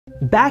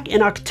Back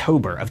in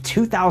October of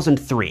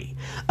 2003,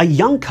 a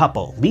young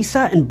couple,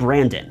 Lisa and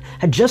Brandon,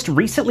 had just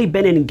recently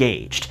been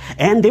engaged,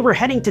 and they were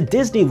heading to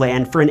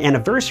Disneyland for an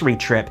anniversary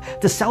trip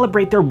to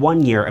celebrate their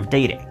 1 year of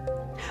dating.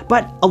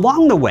 But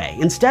along the way,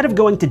 instead of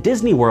going to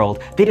Disney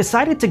World, they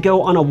decided to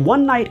go on a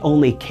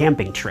one-night-only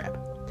camping trip.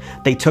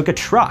 They took a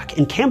truck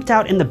and camped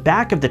out in the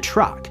back of the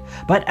truck,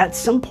 but at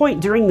some point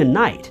during the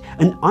night,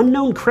 an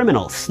unknown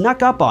criminal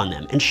snuck up on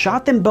them and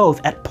shot them both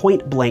at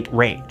point-blank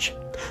range.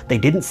 They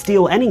didn't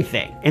steal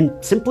anything and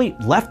simply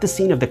left the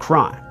scene of the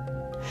crime.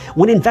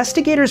 When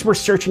investigators were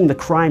searching the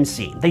crime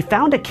scene, they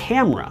found a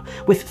camera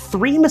with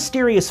 3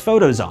 mysterious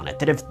photos on it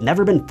that have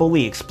never been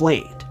fully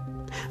explained.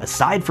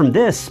 Aside from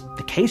this,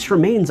 the case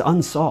remains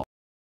unsolved.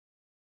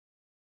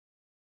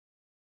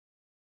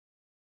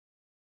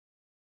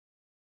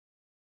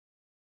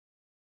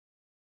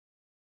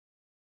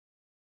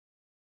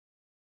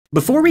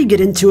 Before we get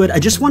into it, I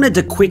just wanted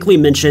to quickly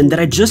mention that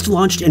I just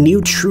launched a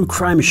new true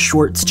crime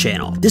shorts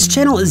channel. This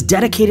channel is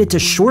dedicated to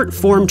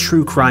short-form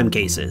true crime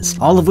cases,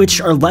 all of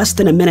which are less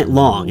than a minute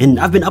long, and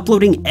I've been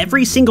uploading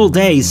every single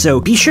day, so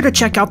be sure to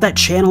check out that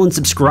channel and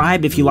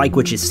subscribe if you like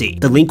what you see.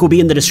 The link will be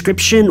in the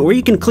description, or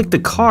you can click the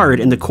card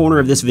in the corner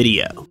of this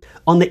video.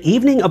 On the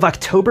evening of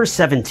October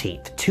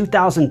 17th,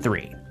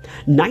 2003,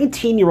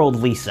 19-year-old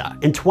Lisa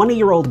and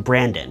 20-year-old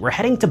Brandon were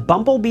heading to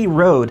Bumble Bee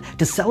Road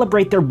to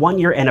celebrate their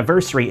 1-year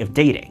anniversary of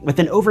dating with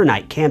an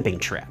overnight camping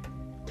trip.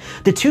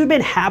 The two had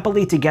been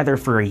happily together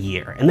for a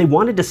year, and they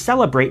wanted to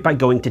celebrate by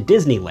going to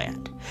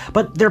Disneyland,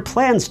 but their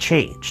plans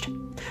changed.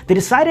 They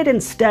decided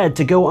instead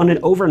to go on an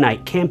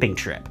overnight camping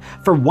trip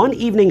for 1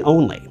 evening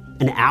only,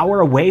 an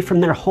hour away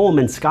from their home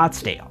in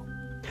Scottsdale.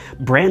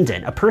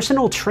 Brandon, a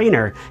personal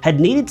trainer, had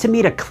needed to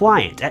meet a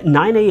client at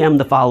 9 a.m.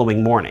 the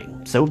following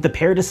morning, so the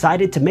pair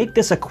decided to make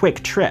this a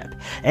quick trip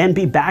and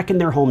be back in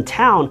their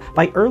hometown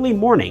by early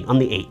morning on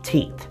the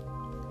 18th.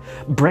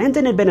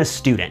 Brandon had been a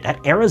student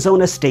at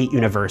Arizona State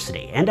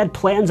University and had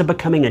plans of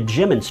becoming a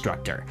gym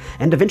instructor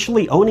and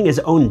eventually owning his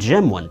own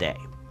gym one day.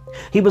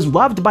 He was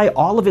loved by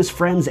all of his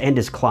friends and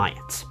his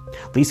clients.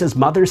 Lisa's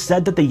mother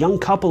said that the young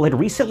couple had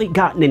recently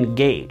gotten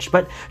engaged,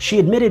 but she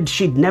admitted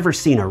she'd never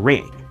seen a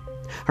ring.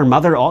 Her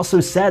mother also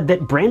said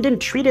that Brandon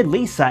treated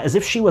Lisa as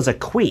if she was a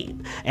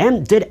queen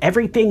and did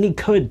everything he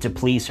could to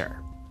please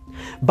her.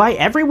 By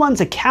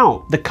everyone's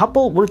account, the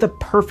couple were the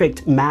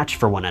perfect match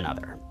for one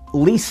another.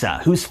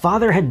 Lisa, whose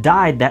father had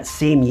died that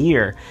same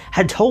year,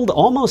 had told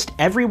almost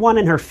everyone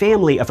in her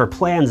family of her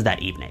plans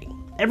that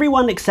evening.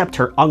 Everyone except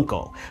her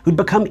uncle, who'd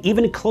become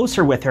even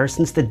closer with her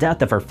since the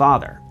death of her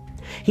father.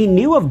 He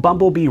knew of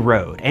Bumble Bee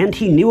Road, and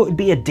he knew it would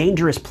be a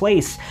dangerous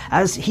place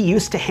as he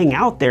used to hang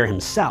out there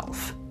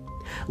himself.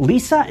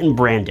 Lisa and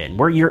Brandon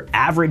were your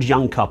average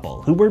young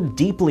couple who were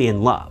deeply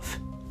in love.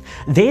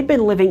 They had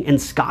been living in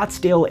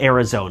Scottsdale,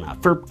 Arizona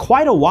for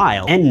quite a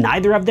while, and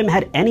neither of them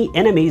had any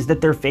enemies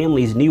that their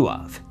families knew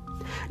of.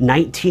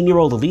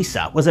 19-year-old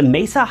Lisa was a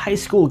Mesa High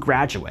School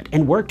graduate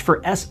and worked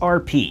for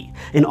SRP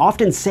and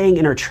often sang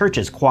in her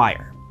church's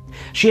choir.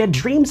 She had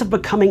dreams of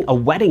becoming a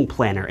wedding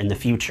planner in the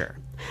future,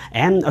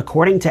 and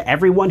according to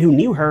everyone who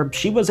knew her,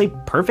 she was a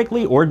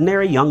perfectly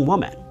ordinary young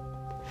woman.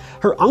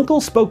 Her uncle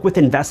spoke with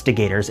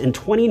investigators in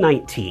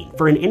 2019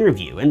 for an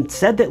interview and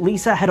said that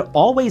Lisa had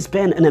always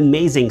been an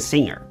amazing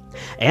singer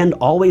and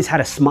always had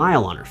a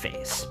smile on her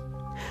face.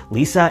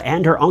 Lisa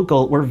and her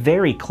uncle were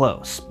very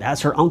close, as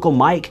her uncle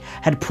Mike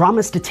had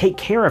promised to take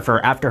care of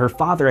her after her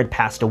father had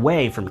passed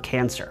away from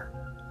cancer.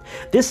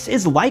 This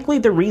is likely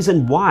the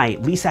reason why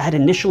Lisa had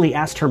initially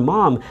asked her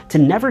mom to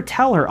never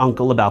tell her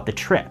uncle about the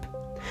trip.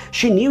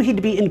 She knew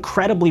he'd be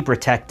incredibly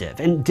protective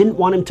and didn't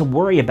want him to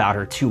worry about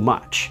her too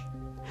much.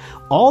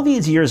 All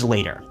these years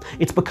later,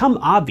 it's become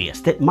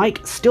obvious that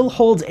Mike still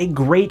holds a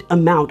great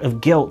amount of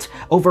guilt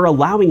over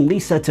allowing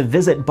Lisa to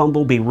visit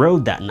Bumble Bee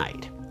Road that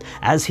night,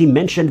 as he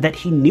mentioned that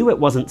he knew it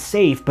wasn't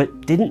safe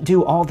but didn't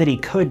do all that he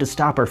could to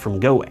stop her from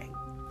going.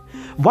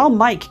 While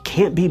Mike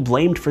can't be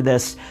blamed for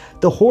this,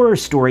 the horror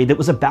story that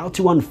was about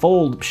to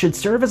unfold should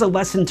serve as a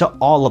lesson to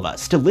all of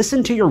us to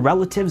listen to your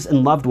relatives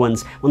and loved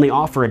ones when they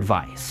offer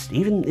advice,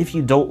 even if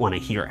you don't want to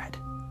hear it.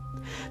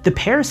 The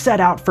pair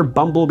set out for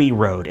Bumble Bee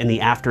Road in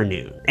the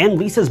afternoon, and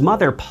Lisa's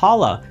mother,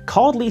 Paula,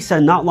 called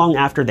Lisa not long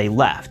after they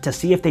left to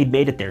see if they'd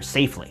made it there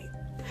safely.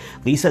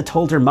 Lisa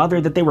told her mother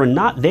that they were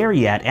not there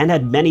yet and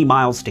had many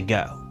miles to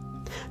go.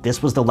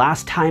 This was the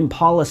last time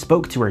Paula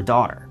spoke to her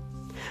daughter.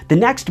 The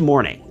next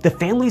morning, the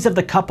families of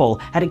the couple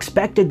had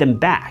expected them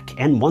back,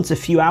 and once a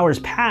few hours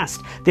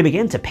passed, they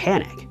began to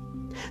panic.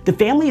 The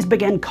families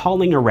began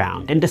calling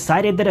around and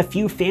decided that a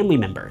few family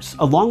members,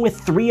 along with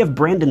 3 of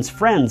Brandon's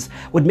friends,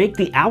 would make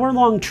the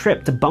hour-long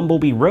trip to Bumble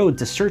Bee Road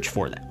to search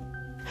for them.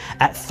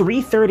 At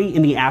 3:30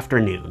 in the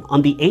afternoon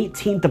on the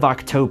 18th of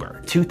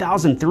October,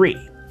 2003,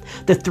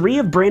 the 3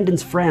 of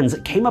Brandon's friends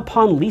came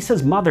upon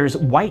Lisa's mother's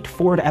white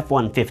Ford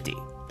F-150,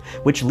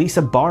 which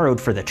Lisa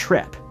borrowed for the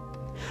trip.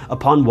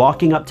 Upon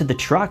walking up to the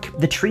truck,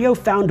 the trio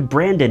found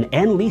Brandon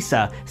and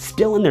Lisa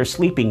still in their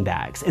sleeping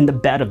bags in the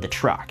bed of the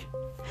truck.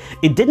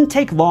 It didn't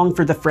take long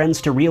for the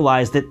friends to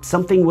realize that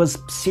something was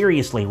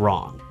seriously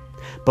wrong.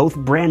 Both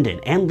Brandon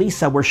and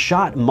Lisa were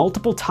shot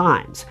multiple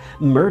times,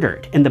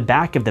 murdered in the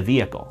back of the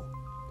vehicle.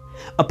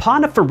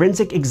 Upon a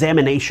forensic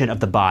examination of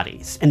the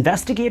bodies,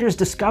 investigators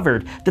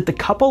discovered that the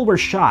couple were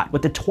shot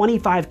with a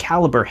 .25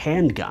 caliber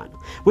handgun,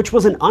 which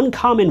was an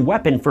uncommon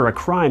weapon for a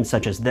crime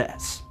such as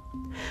this.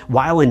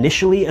 While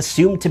initially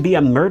assumed to be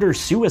a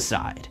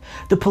murder-suicide,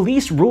 the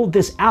police ruled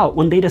this out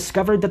when they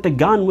discovered that the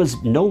gun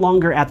was no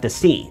longer at the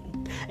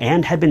scene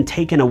and had been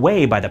taken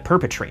away by the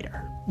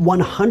perpetrator.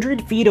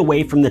 100 feet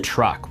away from the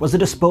truck was a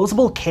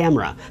disposable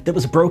camera that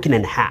was broken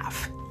in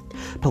half.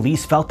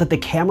 Police felt that the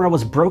camera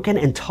was broken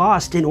and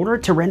tossed in order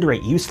to render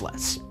it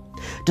useless.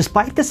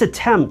 Despite this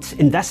attempt,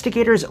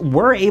 investigators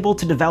were able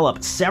to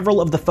develop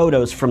several of the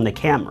photos from the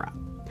camera.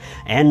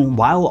 And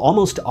while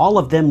almost all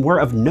of them were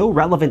of no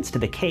relevance to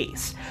the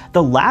case,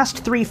 the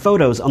last 3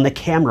 photos on the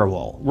camera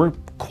roll were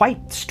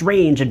quite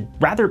strange, and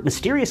rather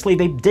mysteriously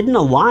they didn't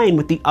align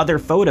with the other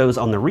photos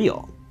on the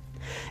reel.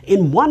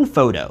 In one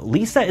photo,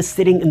 Lisa is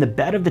sitting in the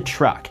bed of the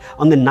truck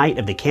on the night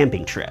of the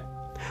camping trip.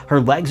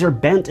 Her legs are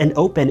bent and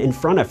open in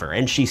front of her,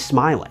 and she's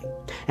smiling.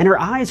 And her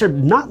eyes are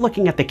not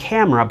looking at the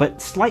camera,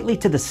 but slightly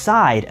to the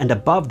side and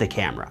above the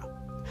camera.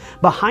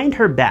 Behind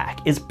her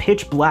back is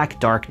pitch black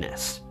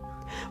darkness.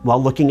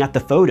 While looking at the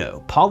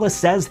photo, Paula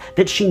says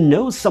that she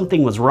knows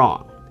something was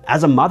wrong.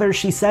 As a mother,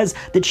 she says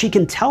that she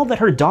can tell that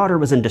her daughter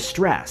was in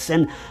distress,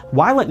 and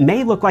while it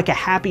may look like a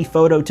happy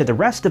photo to the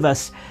rest of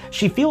us,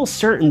 she feels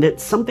certain that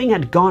something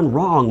had gone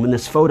wrong when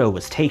this photo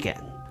was taken.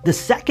 The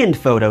second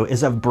photo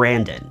is of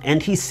Brandon,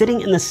 and he's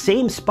sitting in the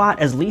same spot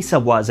as Lisa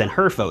was in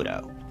her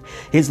photo.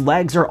 His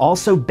legs are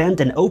also bent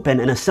and open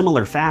in a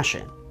similar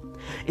fashion.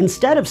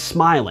 Instead of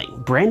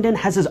smiling, Brandon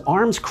has his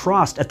arms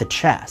crossed at the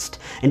chest,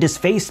 and his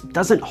face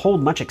doesn't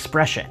hold much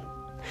expression.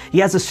 He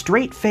has a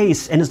straight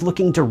face and is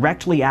looking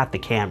directly at the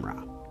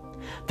camera.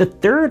 The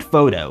third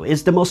photo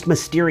is the most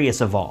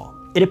mysterious of all.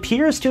 It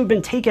appears to have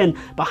been taken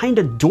behind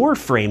a door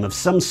frame of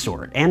some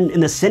sort, and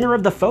in the center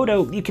of the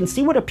photo, you can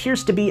see what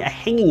appears to be a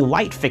hanging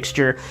light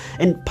fixture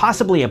and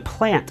possibly a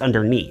plant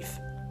underneath.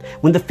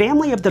 When the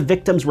family of the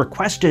victims were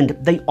questioned,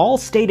 they all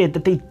stated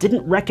that they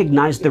didn't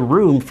recognize the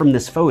room from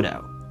this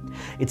photo.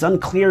 It's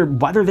unclear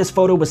whether this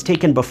photo was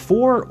taken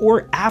before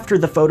or after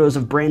the photos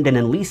of Brandon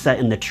and Lisa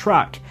in the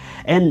truck,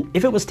 and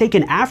if it was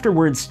taken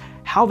afterwards,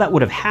 how that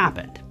would have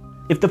happened.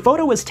 If the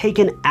photo was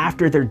taken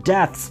after their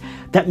deaths,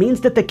 that means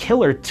that the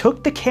killer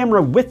took the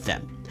camera with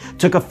them,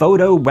 took a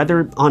photo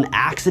whether on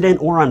accident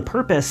or on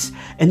purpose,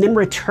 and then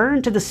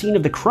returned to the scene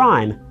of the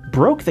crime,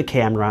 broke the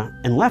camera,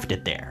 and left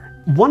it there.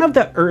 One of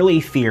the early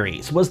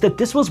theories was that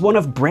this was one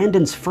of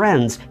Brandon's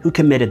friends who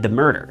committed the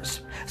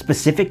murders,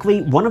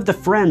 specifically one of the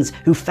friends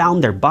who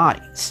found their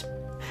bodies.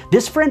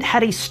 This friend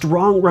had a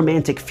strong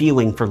romantic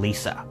feeling for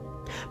Lisa.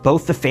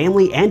 Both the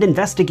family and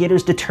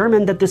investigators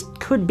determined that this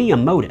could be a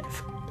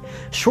motive.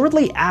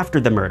 Shortly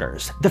after the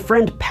murders, the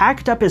friend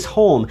packed up his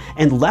home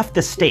and left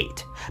the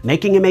state,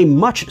 making him a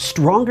much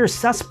stronger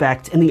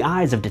suspect in the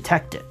eyes of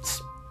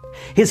detectives.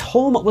 His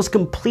home was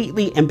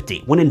completely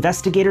empty when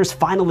investigators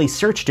finally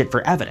searched it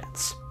for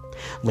evidence.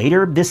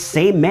 Later, this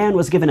same man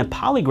was given a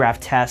polygraph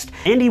test,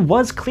 and he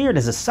was cleared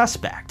as a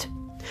suspect.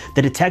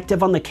 The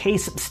detective on the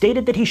case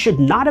stated that he should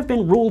not have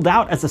been ruled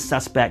out as a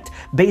suspect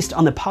based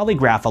on the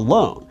polygraph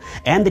alone,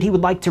 and that he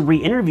would like to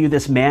re-interview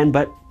this man,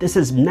 but this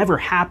has never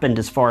happened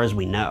as far as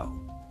we know.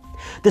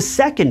 The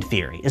second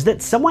theory is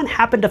that someone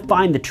happened to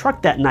find the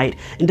truck that night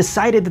and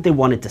decided that they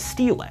wanted to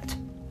steal it.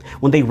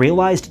 When they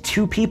realized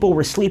 2 people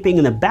were sleeping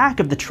in the back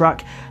of the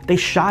truck, they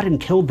shot and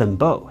killed them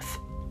both.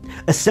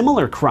 A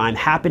similar crime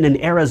happened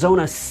in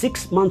Arizona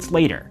 6 months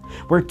later,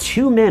 where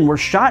 2 men were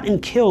shot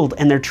and killed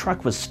and their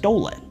truck was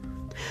stolen.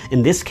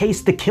 In this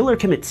case, the killer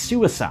commits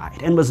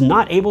suicide and was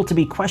not able to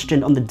be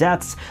questioned on the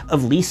deaths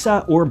of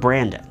Lisa or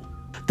Brandon.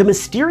 The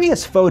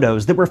mysterious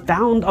photos that were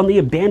found on the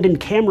abandoned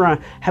camera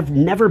have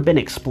never been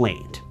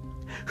explained.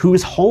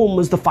 Whose home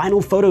was the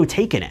final photo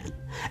taken in?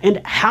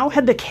 And how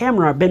had the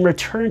camera been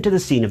returned to the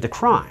scene of the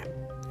crime?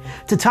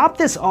 To top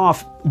this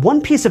off,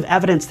 one piece of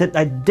evidence that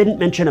I didn't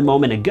mention a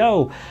moment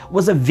ago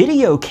was a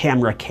video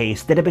camera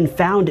case that had been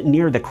found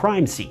near the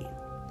crime scene.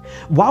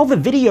 While the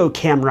video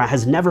camera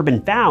has never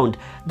been found,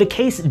 the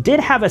case did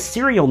have a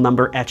serial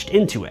number etched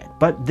into it,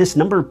 but this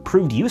number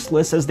proved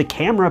useless as the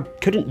camera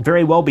couldn't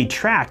very well be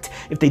tracked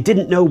if they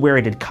didn't know where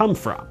it had come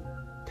from.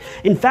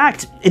 In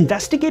fact,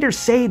 investigators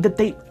say that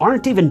they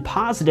aren't even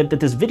positive that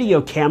this video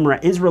camera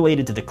is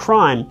related to the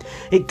crime.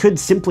 It could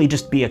simply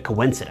just be a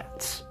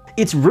coincidence.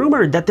 It's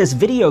rumored that this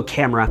video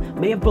camera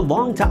may have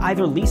belonged to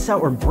either Lisa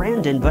or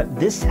Brandon, but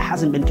this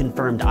hasn't been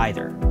confirmed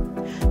either.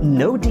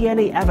 No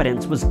DNA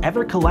evidence was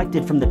ever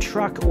collected from the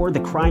truck or the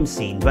crime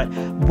scene, but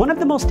one of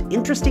the most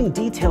interesting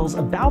details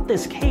about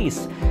this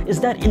case is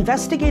that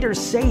investigators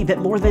say that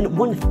more than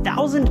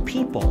 1,000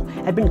 people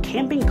had been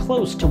camping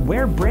close to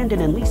where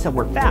Brandon and Lisa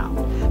were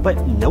found, but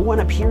no one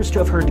appears to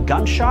have heard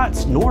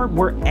gunshots, nor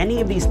were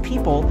any of these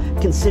people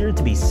considered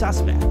to be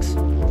suspects.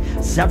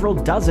 Several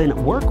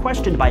dozen were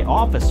questioned by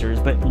officers,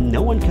 but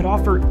no one could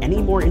offer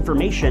any more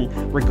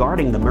information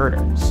regarding the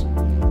murders.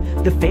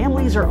 The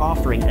families are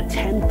offering a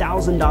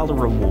 $10,000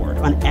 reward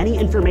on any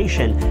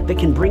information that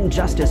can bring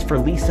justice for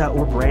Lisa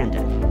or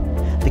Brandon.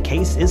 The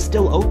case is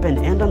still open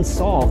and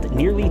unsolved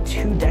nearly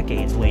 2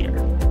 decades later.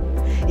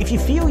 If you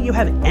feel you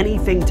have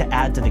anything to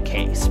add to the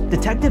case,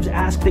 detectives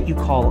ask that you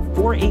call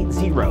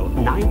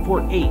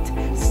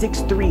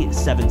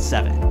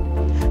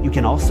 480-948-6377. You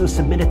can also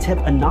submit a tip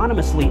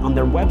anonymously on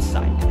their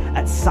website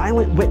at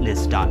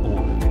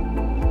silentwitness.org.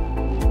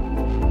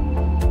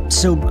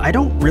 So I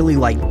don't really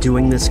like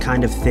doing this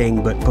kind of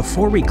thing, but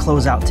before we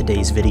close out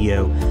today's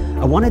video,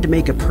 I wanted to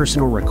make a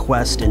personal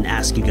request and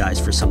ask you guys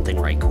for something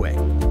right quick.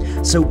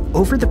 So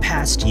over the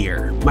past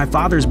year, my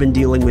father's been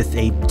dealing with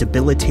a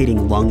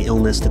debilitating lung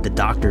illness that the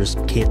doctors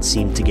can't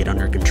seem to get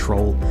under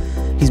control.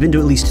 He's been to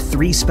at least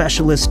 3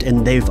 specialists,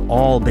 and they've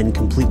all been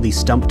completely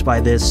stumped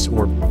by this,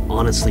 or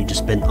honestly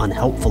just been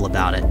unhelpful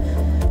about it.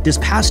 This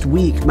past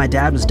week, my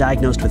dad was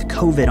diagnosed with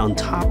COVID on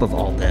top of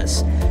all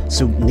this,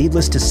 so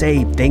needless to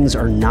say, things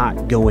are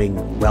not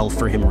going well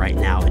for him right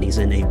now, and he's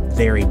in a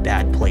very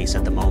bad place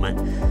at the moment.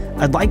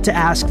 I'd like to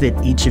ask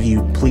that each of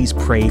you please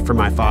pray for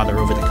my father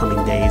over the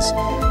coming days.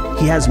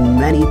 He has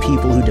many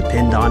people who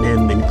depend on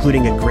him,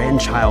 including a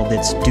grandchild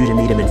that's due to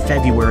meet him in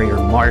February or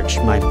March,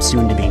 my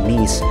soon-to-be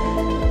niece.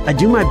 I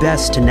do my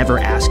best to never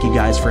ask you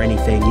guys for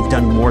anything. You've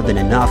done more than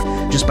enough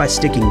just by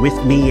sticking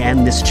with me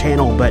and this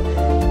channel, but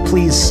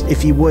please,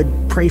 if you would,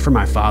 pray for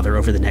my father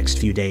over the next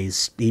few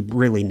days. He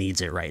really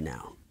needs it right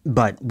now.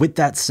 But with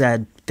that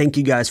said, thank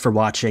you guys for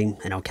watching,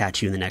 and I'll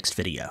catch you in the next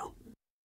video.